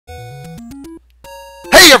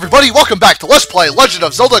Hey everybody, welcome back to Let's Play Legend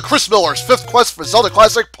of Zelda Chris Miller's 5th quest for Zelda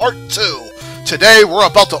Classic Part 2. Today, we're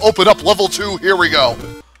about to open up Level 2, here we go.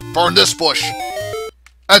 Burn this bush.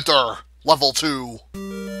 Enter Level 2.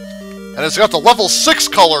 And it's got the Level 6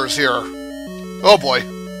 colors here. Oh boy.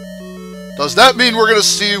 Does that mean we're gonna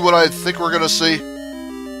see what I think we're gonna see?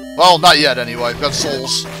 Well, not yet anyway, we've got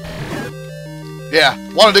souls. Yeah,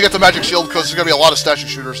 wanted to get the magic shield because there's gonna be a lot of statue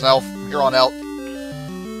shooters now, from here on out.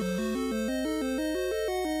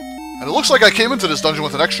 And it looks like I came into this dungeon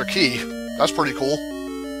with an extra key. That's pretty cool.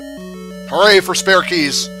 Hooray for spare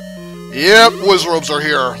keys. Yep, whiz robes are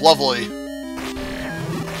here. Lovely.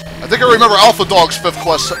 I think I remember Alpha Dog's 5th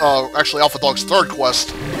quest, actually Alpha Dog's 3rd quest,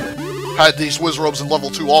 had these whiz robes in Level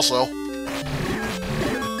 2 also.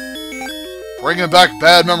 Bringing back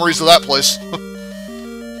bad memories of that place.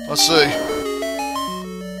 Let's see.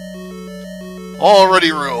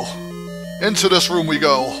 Alrighty, Roo. Into this room we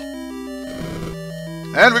go.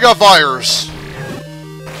 And we got fires.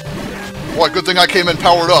 Boy, good thing I came in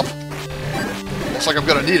powered up. Looks like I'm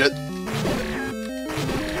gonna need it.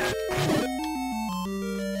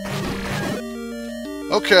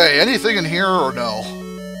 Okay, anything in here or no?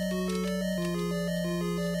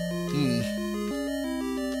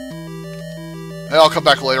 Yeah, I'll come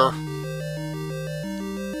back later.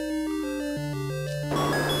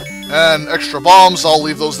 And extra bombs, I'll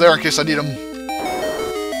leave those there in case I need them.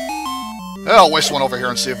 Yeah, I'll waste one over here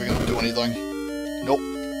and see if we can do anything. Nope.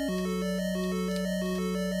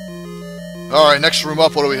 Alright, next room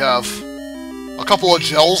up, what do we have? A couple of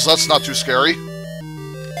gels, that's not too scary.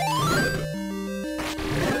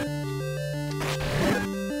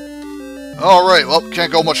 Alright, well,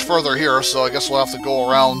 can't go much further here, so I guess we'll have to go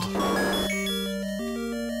around.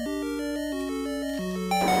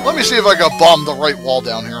 Let me see if I can bomb the right wall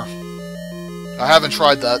down here. I haven't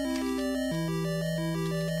tried that.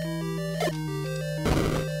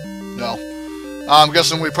 No. I'm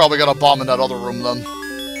guessing we probably got a bomb in that other room then.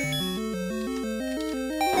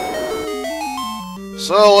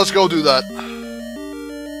 So, let's go do that.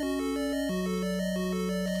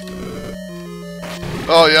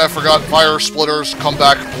 Oh yeah, I forgot. Fire splitters, come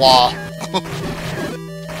back, blah.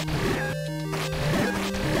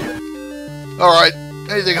 Alright,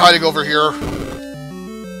 anything hiding over here?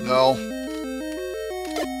 No.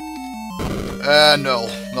 And no,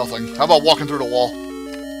 nothing. How about walking through the wall?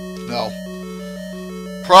 No.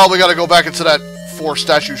 Probably gotta go back into that 4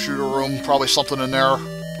 statue shooter room. Probably something in there.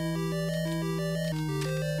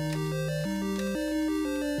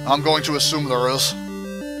 I'm going to assume there is.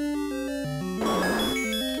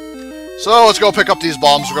 So, let's go pick up these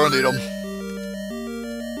bombs. We're gonna need them.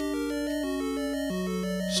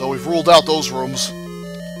 So, we've ruled out those rooms.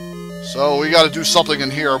 So, we gotta do something in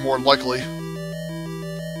here, more than likely.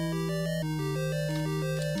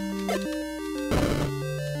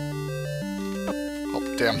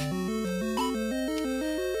 Damn. I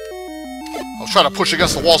was trying to push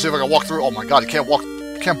against the wall, see if I can walk through. Oh my god, you can't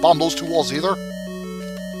bomb those 2 walls either?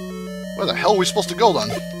 Where the hell are we supposed to go then?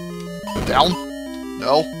 Down?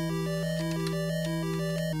 No.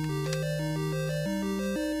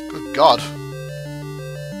 Good god.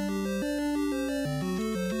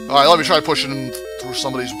 Alright, let me try pushing through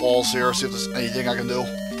some of these walls here, see if there's anything I can do.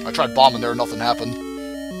 I tried bombing there, nothing happened.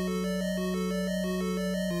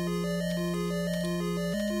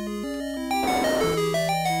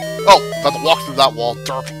 Oh, had to walk through that wall.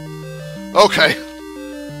 Derp. Okay.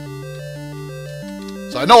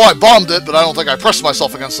 So I know I bombed it, but I don't think I pressed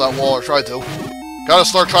myself against that wall, or tried to. Gotta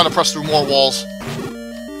start trying to press through more walls.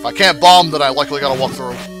 If I can't bomb, then I likely gotta walk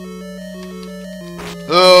through.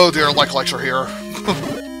 Oh dear, like-likes are here.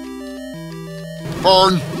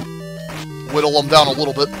 Burn! Whittle them down a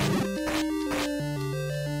little bit.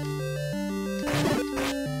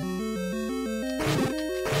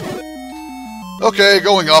 Okay,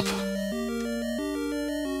 going up.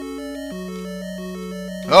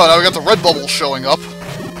 Oh, now we got the red bubbles showing up.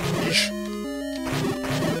 Eesh.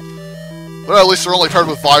 But at least they're only paired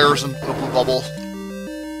with fires and a blue bubble.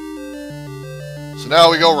 So now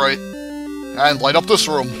we go right. And light up this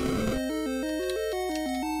room.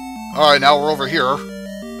 Alright, now we're over here.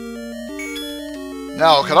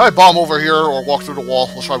 Now, can I bomb over here or walk through the wall?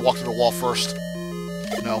 Let's try walk through the wall first.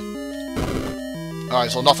 No.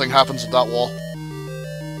 Alright, so nothing happens at that wall.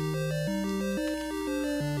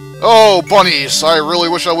 Oh, bunnies! I really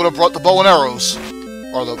wish I would have brought the bow and arrows.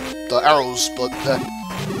 Or the arrows, but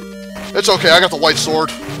it's okay, I got the white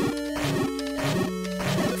sword.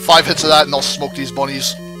 5 hits of that and I'll smoke these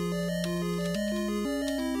bunnies.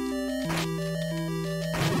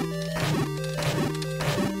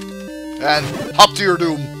 And hop to your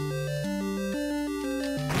doom.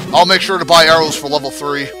 I'll make sure to buy arrows for level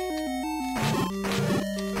 3.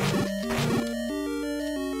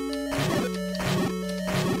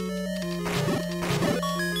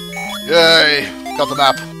 Yay! Got the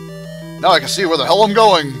map. Now I can see where the hell I'm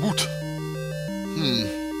going. Woot!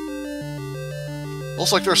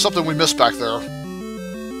 Looks like there's something we missed back there.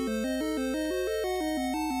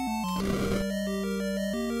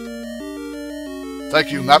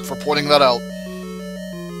 Thank you, map, for pointing that out.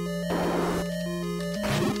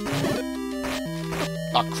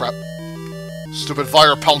 Ah, crap. Stupid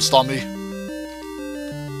fire pounced on me.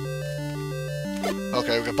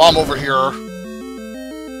 Okay, we can bomb over here.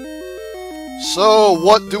 So,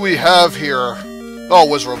 what do we have here? Oh,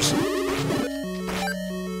 Wizrobes.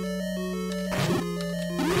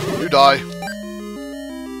 You die.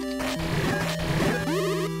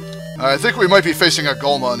 I think we might be facing a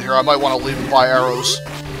Goma in here. I might want to leave and buy arrows.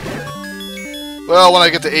 Well, when I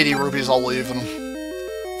get to 80 rubies, I'll leave. And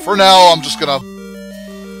for now, I'm just gonna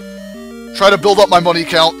try to build up my money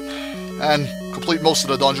count and complete most of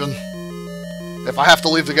the dungeon. If I have to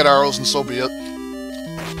leave to get arrows, and so be it.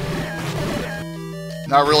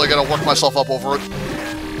 Not really gonna work myself up over it.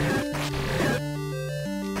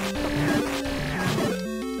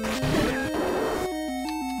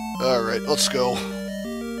 Alright, let's go.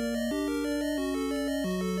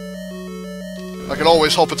 I can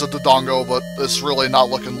always hope it's a Dodongo, but it's really not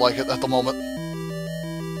looking like it at the moment.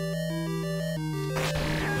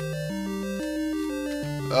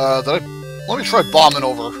 Let me try bombing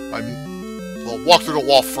over. We'll walk through the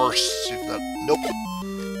wall first, see if that... Nope.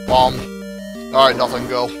 Bomb. Alright, nothing,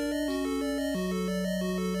 go.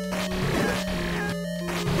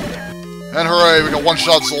 And hooray, we got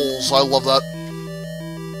one-shot souls. I love that.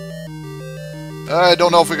 I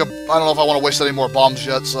don't know if I want to waste any more bombs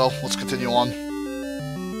yet, so let's continue on.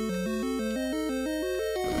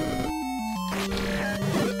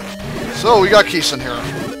 So, we got Keese in here.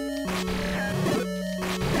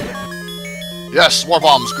 Yes, more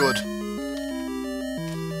bombs, good.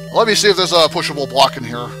 Let me see if there's a pushable block in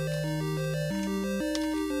here.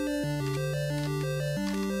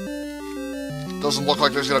 Doesn't look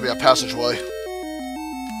like there's going to be a passageway.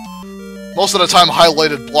 Most of the time,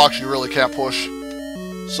 highlighted blocks you really can't push.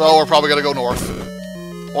 So, we're probably going to go north.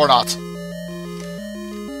 Or not.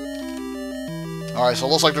 Alright, so it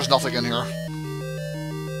looks like there's nothing in here.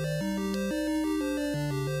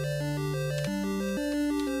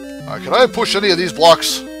 Alright, can I push any of these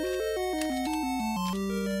blocks?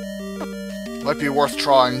 Might be worth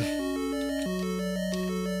trying.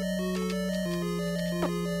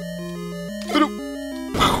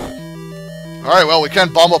 Alright, well, we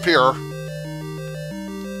can bomb up here.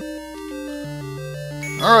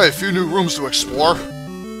 Alright, a few new rooms to explore.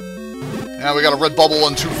 And we got a red bubble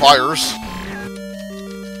and 2 fires.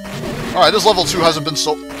 Alright, this level 2 hasn't been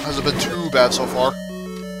too bad so far.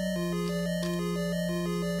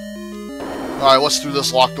 Alright, let's do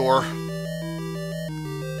this locked door.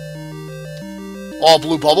 All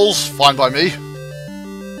blue bubbles, fine by me.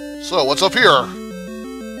 So, what's up here?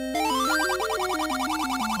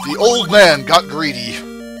 The old man got greedy.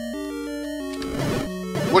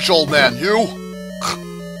 Which old man? You?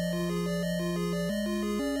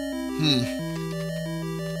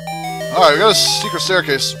 Alright, we got a secret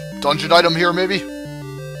staircase. Dungeon item here, maybe?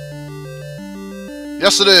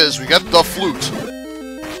 Yes, it is. We get the flute.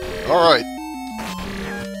 Alright.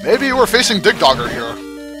 Maybe we're facing Dig Dogger here.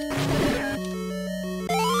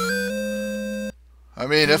 I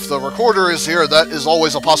mean, if the recorder is here, that is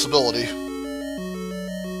always a possibility.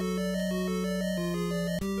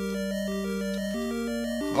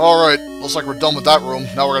 Alright, looks like we're done with that room.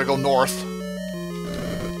 Now we're gonna go north.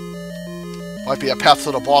 Might be a path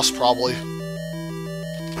to the boss, probably.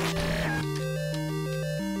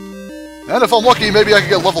 And if I'm lucky, maybe I can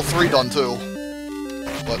get level 3 done, too.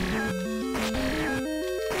 But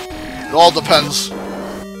it all depends.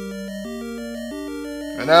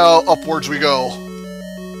 And now, upwards we go.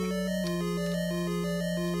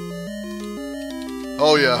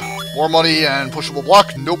 Oh yeah, more money and pushable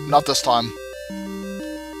block? Nope, not this time.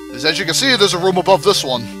 As you can see, there's a room above this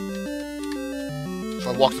one. So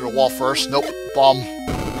I walk through the wall first. Nope, bomb.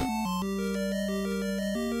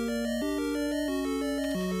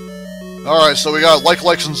 Alright, so we got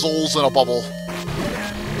likes, and souls in a bubble.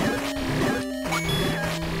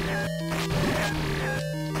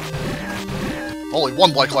 Only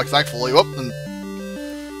one like, thankfully. Whoop, and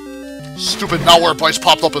stupid malware bites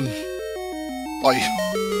popped up and...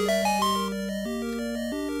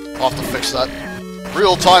 I'll have to fix that.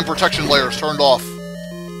 Real-time protection layers turned off.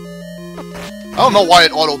 I don't know why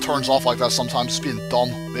it auto-turns off like that sometimes. It's being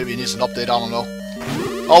dumb. Maybe it needs an update, I don't know.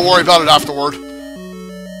 I'll worry about it afterward.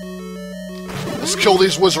 Let's kill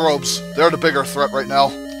these Wizrobes. They're the bigger threat right now.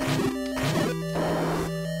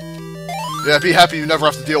 Yeah, be happy you never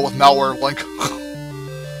have to deal with malware, Link.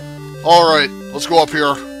 Alright, let's go up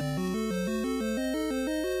here.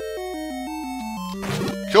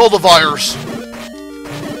 Kill the virus.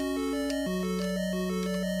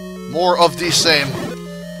 More of the same.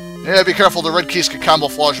 Yeah, be careful, the red keys can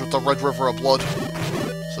camouflage with the red river of blood.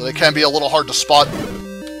 So they can be a little hard to spot.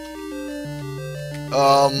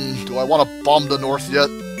 Do I want to bomb the north yet?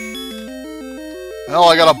 Well,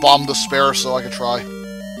 I got a bomb to spare, so I can try.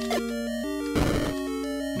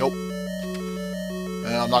 Nope.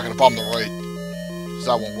 And I'm not going to bomb the right, because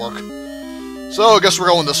that won't work. So, I guess we're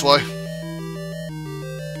going this way.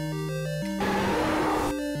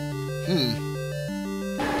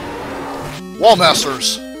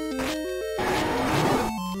 Wallmasters!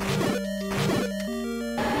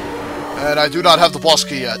 And I do not have the boss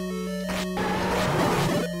key yet.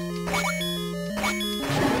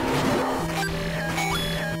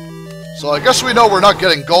 So I guess we know we're not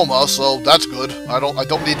getting Goma, so that's good. I don't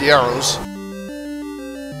need the arrows.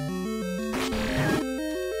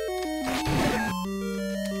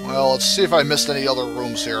 Well, let's see if I missed any other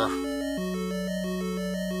rooms here.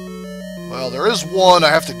 Well, there is one I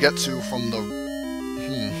have to get to from the...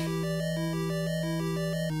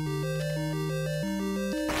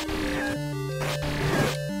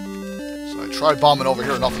 So I tried bombing over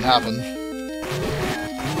here, nothing happened.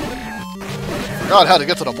 Forgot how to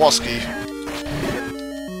get to the boss key.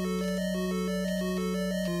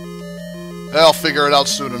 I'll figure it out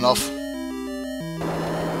soon enough.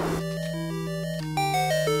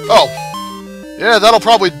 Oh! Yeah, that'll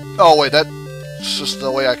probably... Oh, wait, that's just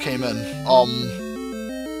the way I came in.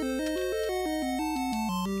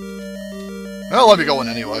 Well, let me go in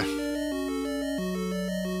anyway.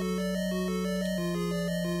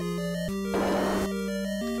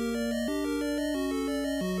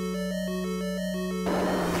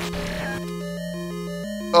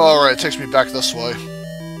 Alright, it takes me back this way.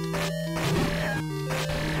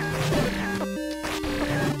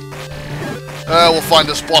 We'll find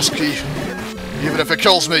this boss key, even if it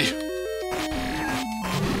kills me.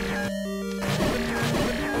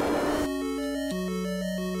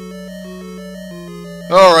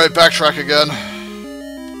 Alright, backtrack again.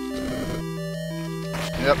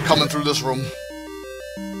 Yep, coming through this room.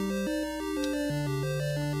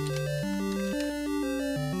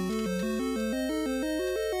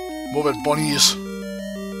 Move it, bunnies.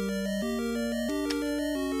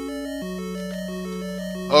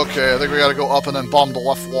 Okay, I think we gotta go up and then bomb the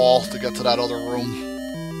left wall to get to that other room.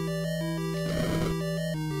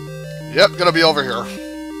 Yep, gonna be over here.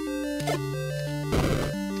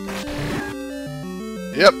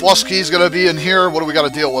 Yep, boss key's gonna be in here. What do we gotta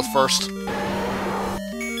deal with first?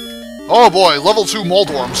 Oh boy, level 2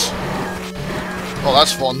 Moldworms. Oh,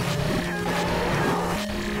 that's fun.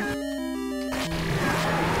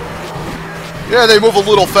 Yeah, they move a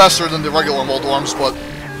little faster than the regular Moldworms, but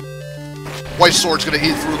White Sword's gonna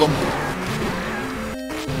eat through them.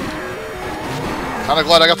 Kinda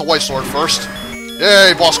glad I got the White Sword first.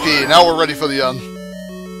 Yay, boss key, now we're ready for the end.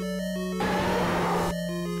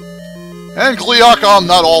 And Gleeok, I'm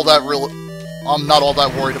not all that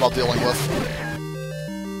worried about dealing with.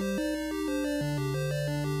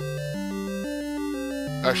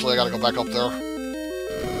 Actually, I gotta go back up there.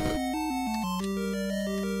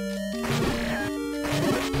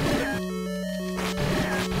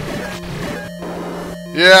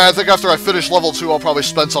 Yeah, I think after I finish level 2, I'll probably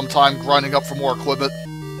spend some time grinding up for more equipment.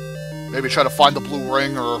 Maybe try to find the blue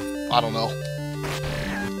ring, or I don't know.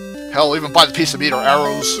 Hell, even buy the piece of meat or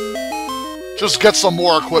arrows. Just get some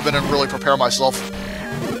more equipment and really prepare myself.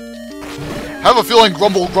 I have a feeling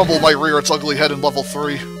Grumble Grumble might rear its ugly head in level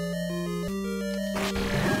 3.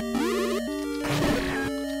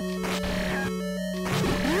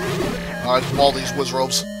 Alright, maul these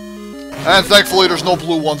Wizrobes. And thankfully there's no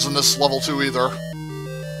blue ones in this level 2 either.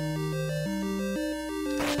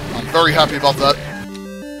 I'm very happy about that.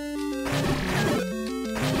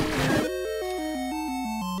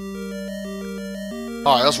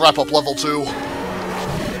 Alright, let's wrap up level 2.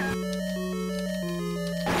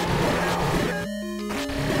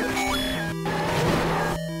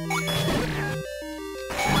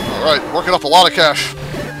 Alright, working up a lot of cash.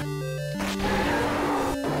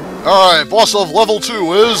 Alright, boss of level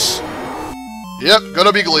 2 is... Yep,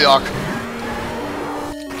 gonna be Gleeok.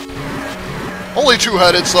 Only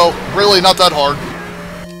two-headed, so really not that hard.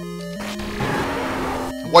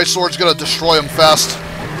 White Sword's gonna destroy him fast.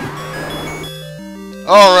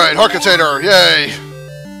 Alright, Harkitator, yay!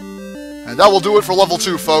 And that will do it for level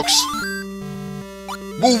 2, folks.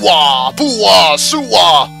 Moowa! Poowa!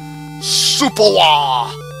 Suwa! Supawa!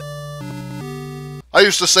 I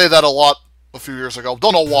used to say that a lot a few years ago.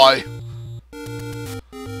 Don't know why.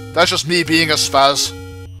 That's just me being a spaz.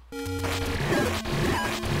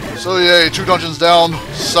 So yay, 2 dungeons down,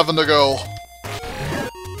 7 to go.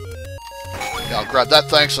 Yeah, I'll grab that,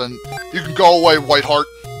 thanks, and you can go away, Whiteheart.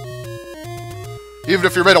 Even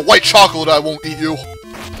if you're made of white chocolate, I won't eat you.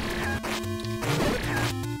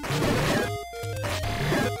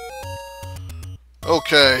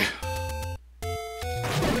 Okay.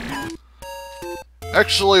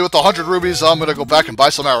 Actually, with the 100 rubies, I'm gonna go back and buy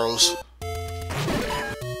some arrows.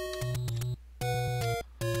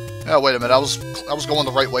 Yeah, wait a minute, I was going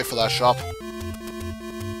the right way for that shop.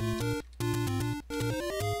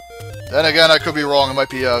 Then again, I could be wrong, it might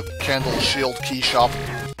be a candle shield key shop.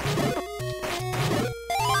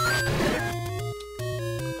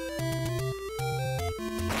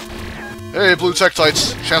 Hey, blue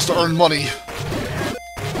Tektites, chance to earn money.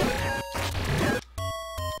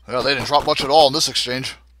 Yeah, they didn't drop much at all in this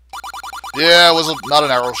exchange. Yeah, it was not an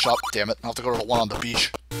arrow shop, damn it. I'll have to go to the one on the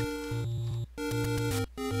beach.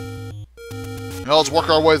 Now let's work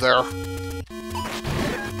our way there.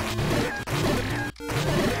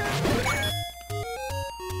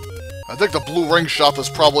 I think the blue ring shop is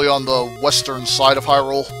probably on the western side of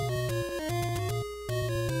Hyrule.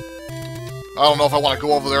 I don't know if I want to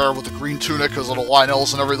go over there with the green tunic because of the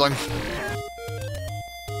Lionels and everything.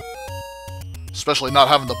 Especially not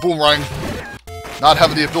having the boomerang. Not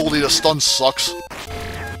having the ability to stun sucks.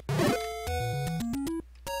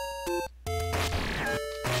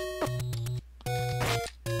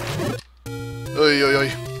 Oy, oy,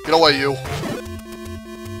 oy. Get away, you.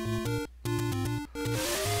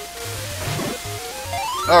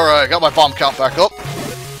 Alright, got my bomb count back up.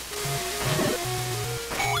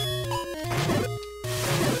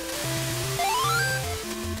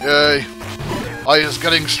 Yay. I is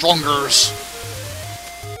getting stronger.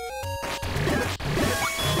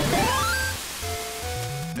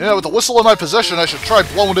 Yeah, with the whistle in my possession, I should try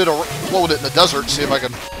blowing it in the desert, see if I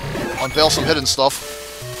can unveil some hidden stuff.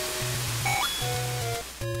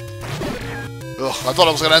 Ugh, I thought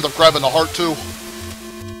I was gonna end up grabbing the heart, too.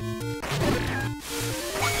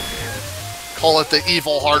 Call it the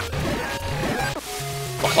evil heart.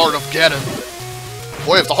 The heart of Ganon.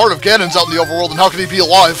 Boy, if the heart of Ganon's out in the overworld, then how can he be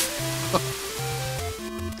alive?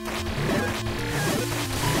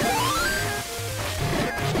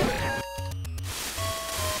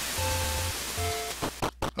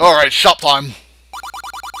 Alright, shop time.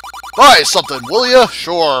 Buy something, will ya?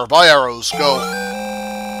 Sure, buy arrows, go.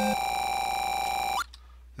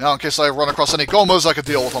 Now, in case I run across any Gomas, I can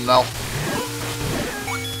deal with them now.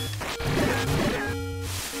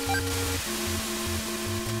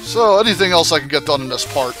 So, anything else I can get done in this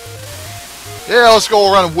part? Yeah, let's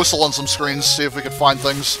go around and whistle on some screens, see if we can find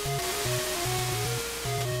things.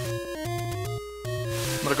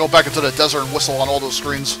 I'm gonna go back into the desert and whistle on all those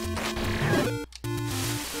screens.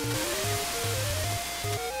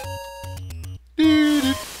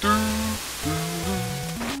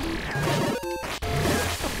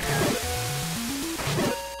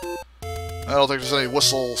 I don't think there's any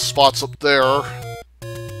whistle spots up there. Alright,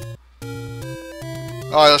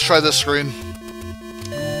 let's try this screen.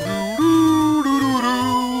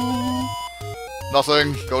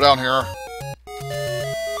 Nothing. Go down here.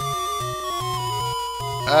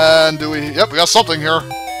 And do we... Yep, we got something here.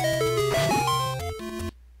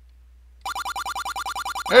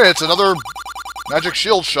 Hey, it's another magic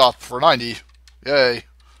shield shop for 90. Yay.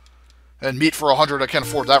 And meat for 100. I can't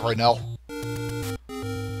afford that right now.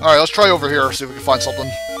 Alright, let's try over here, see if we can find something.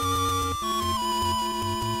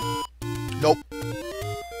 Nope.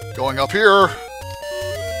 Going up here.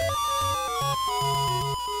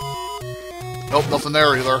 Nope, nothing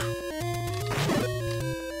there either.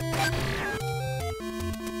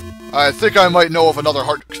 I think I might know of another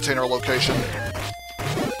heart container location.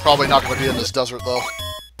 Probably not going to be in this desert, though.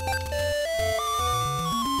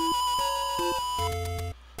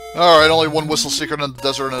 Alright, only one whistle secret in the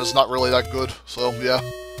desert, and it's not really that good, so yeah.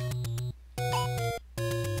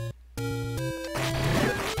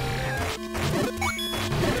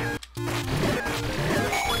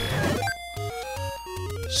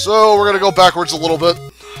 So, we're gonna go backwards a little bit.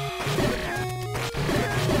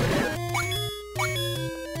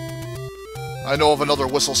 I know of another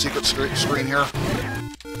whistle secret screen here.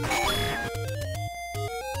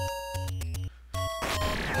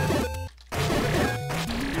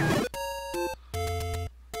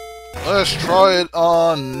 Let's try it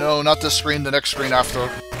on... No, not this screen, the next screen after.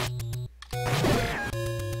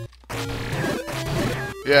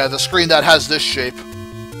 Yeah, the screen that has this shape.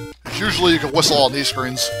 Usually you can whistle on these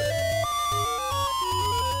screens.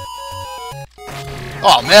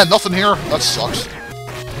 Oh man, nothing here? That sucks.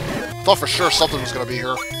 Thought for sure something was gonna be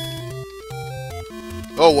here.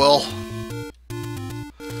 Oh well.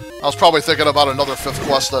 I was probably thinking about another 5th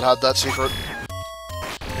quest that had that secret.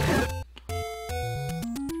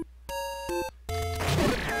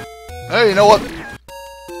 Hey, you know what?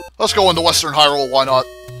 Let's go into Western Hyrule, why not?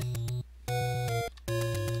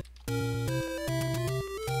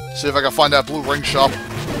 See if I can find that blue ring shop.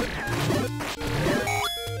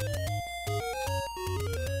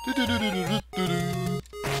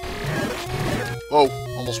 Whoa,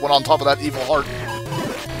 almost went on top of that evil heart.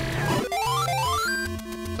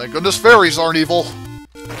 Thank goodness fairies aren't evil.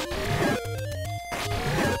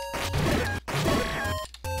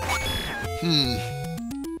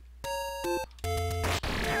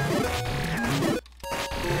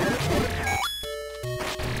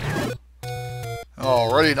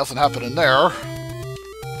 Alrighty, nothing happening there.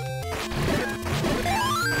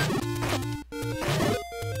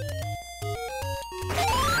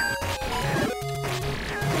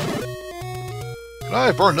 Can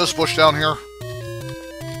I burn this bush down here?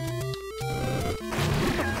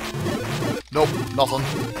 Nope, nothing.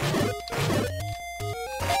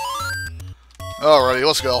 Alrighty,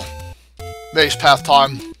 let's go. Maze path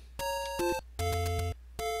time.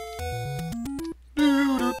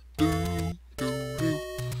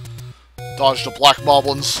 Dodge the black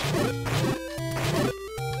moblins.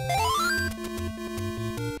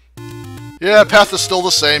 Yeah, path is still the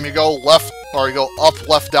same. You go left, or you go up,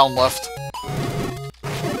 left, down, left.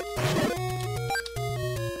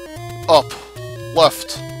 Up,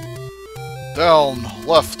 left, down,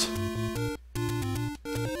 left.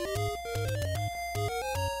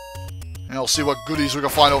 And we'll see what goodies we can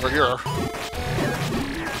find over here.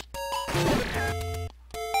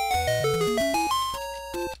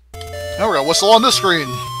 Now we're gonna whistle on this screen.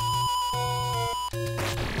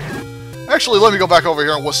 Actually, let me go back over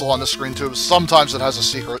here and whistle on this screen too. Sometimes it has a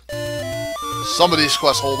secret. Some of these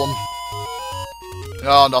quests hold them.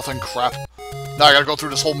 Oh, nothing. Crap. Now I gotta go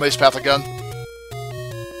through this whole maze path again.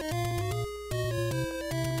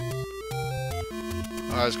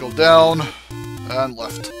 Alright, let's go down and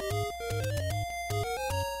left.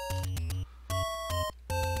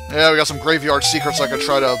 Yeah, we got some graveyard secrets I could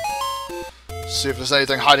try to see if there's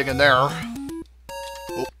anything hiding in there.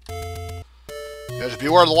 Oh. Yeah, just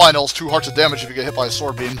beware of the Lionels. 2 hearts of damage if you get hit by a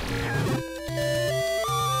sword beam.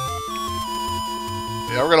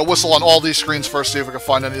 Yeah, we're gonna whistle on all these screens first, see if we can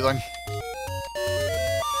find anything.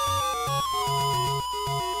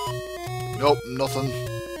 Nope, nothing.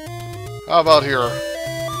 How about here?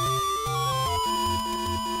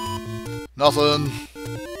 Nothing.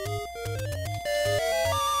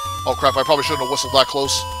 Oh crap, I probably shouldn't have whistled that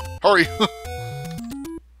close. Hurry!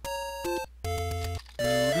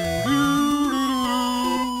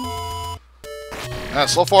 And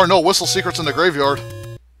so far, no whistle secrets in the graveyard.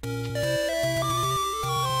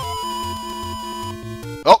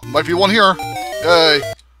 Oh, might be one here. Yay!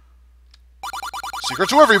 Secret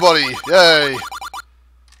to everybody! Yay!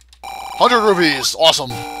 100 rupees!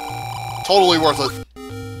 Awesome. Totally worth it.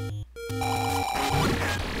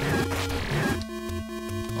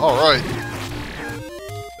 Alright.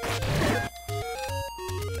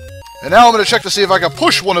 And now I'm going to check to see if I can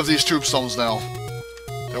push one of these tombstones now.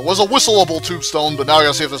 There was a whistleable tombstone, but now I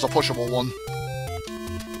gotta see if there's a pushable one.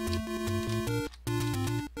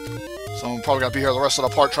 So I'm probably gonna be here the rest of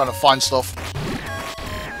the part trying to find stuff.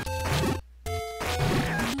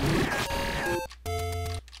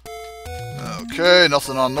 Okay,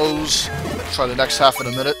 nothing on those. Try the next half in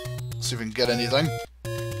a minute. See if we can get anything.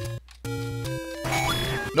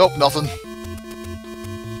 Nope, nothing.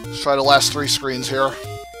 Let's try the last 3 screens here.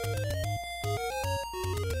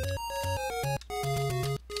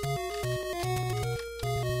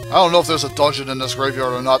 I don't know if there's a dungeon in this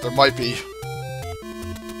graveyard or not. There might be.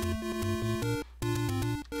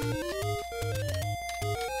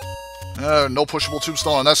 No pushable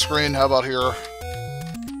tombstone on that screen. How about here?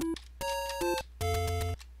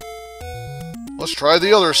 Let's try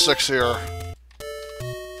the other 6 here.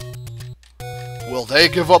 Will they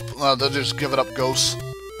give up? They're just giving up ghosts.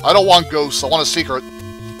 I don't want ghosts. I want a secret.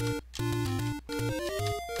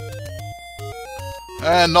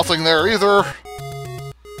 And nothing there either.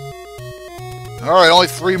 Alright, only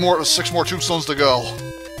 6 more tombstones to go.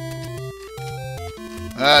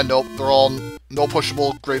 And nope, they're all no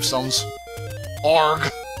pushable gravestones.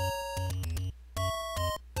 Arg!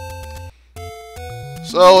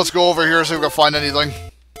 So, let's go over here and see if we can find anything.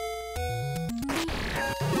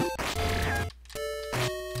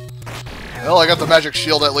 Well, I got the magic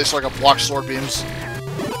shield at least so I can block sword beams.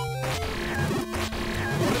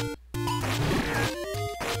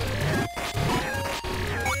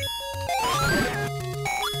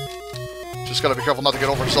 just gotta be careful not to get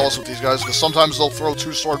overzealous with these guys, because sometimes they'll throw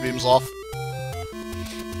 2 sword beams off.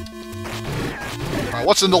 Alright,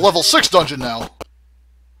 what's in the level 6 dungeon now?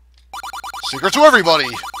 Secret to everybody!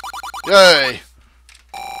 Yay!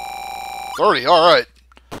 30, alright.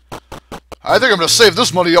 I think I'm gonna save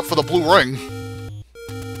this money up for the blue ring.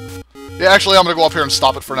 Yeah, actually, I'm gonna go up here and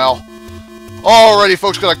stop it for now. Alrighty,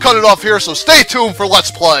 folks, gonna cut it off here, so stay tuned for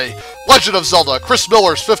Let's Play Legend of Zelda, Chris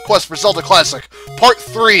Miller's 5th quest for Zelda Classic, Part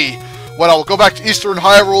 3, when I'll go back to Eastern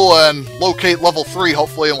Hyrule and locate level 3,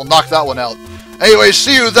 hopefully, and we'll knock that one out. Anyway,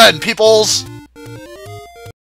 see you then, peoples!